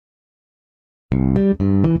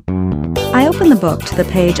opened the book to the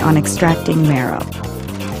page on extracting marrow.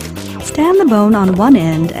 "Stand the bone on one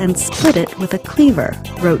end and split it with a cleaver,"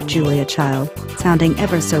 wrote Julia Child, sounding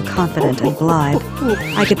ever so confident and blithe.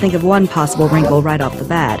 I could think of one possible wrinkle right off the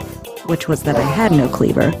bat, which was that I had no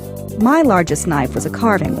cleaver. My largest knife was a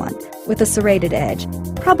carving one, with a serrated edge,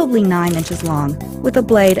 probably 9 inches long, with a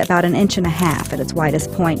blade about 1.5 inches at its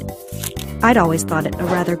widest point. I'd always thought it a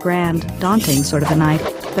rather grand, daunting sort of a knife,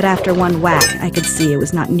 but after one whack I could see it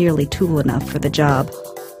was not nearly tool enough for the job.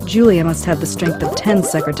 "Julia must have the strength of 10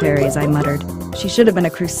 secretaries," I muttered. "She should have been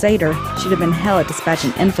a crusader. She'd have been hell at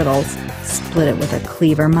dispatching infidels. Split it with a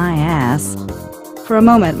cleaver, my ass." For a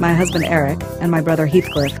moment, my husband Eric and my brother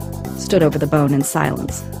Heathcliff stood over the bone in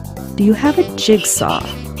silence. "Do you have a jigsaw?"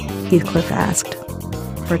 Heathcliff asked.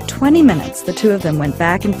 For 20 minutes, the two of them went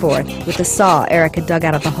back and forth with the saw Eric had dug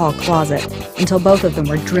out of the hall closet until both of them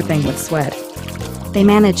were dripping with sweat. They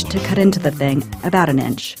managed to cut into the thing about 1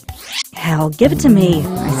 inch. "Hell, give it to me,"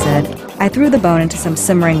 I said. I threw the bone into some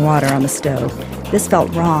simmering water on the stove. This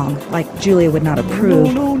felt wrong, like Julia would not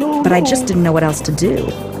approve, but I just didn't know what else to do.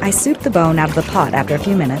 I souped the bone out of the pot after a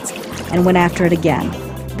few minutes and went after it again,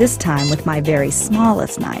 this time with my very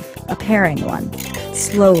smallest knife, a paring one.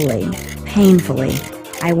 Slowly, painfully,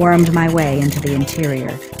 I wormed my way into the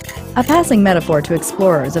interior. A passing metaphor to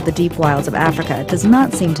explorers of the deep wilds of Africa does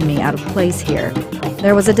not seem to me out of place here.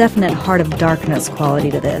 There was a definite heart of darkness quality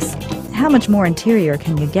to this. How much more interior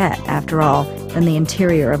can you get, after all, than the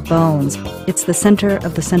interior of bones? It's the center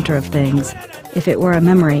of things. If it were a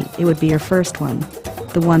memory, it would be your first one,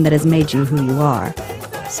 the one that has made you who you are.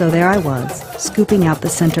 So there I was, scooping out the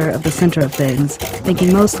center of things,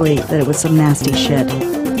 thinking mostly that it was some nasty shit.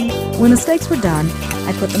 When the steaks were done,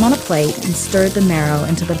 I put them on a plate and stirred the marrow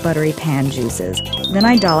into the buttery pan juices. Then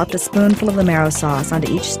I dolloped a spoonful of the marrow sauce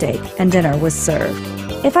onto each steak, and dinner was served.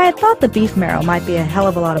 If I had thought the beef marrow might be a hell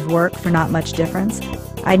of a lot of work for not much difference,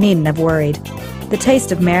 I needn't have worried. The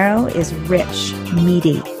taste of marrow is rich,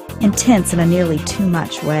 meaty, intense in a nearly too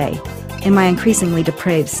much way. In my increasingly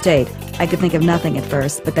depraved state, I could think of nothing at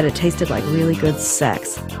first but that it tasted like really good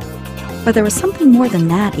sex. But there was something more than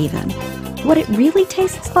that even. What it really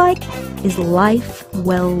tastes like is life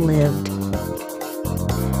well lived.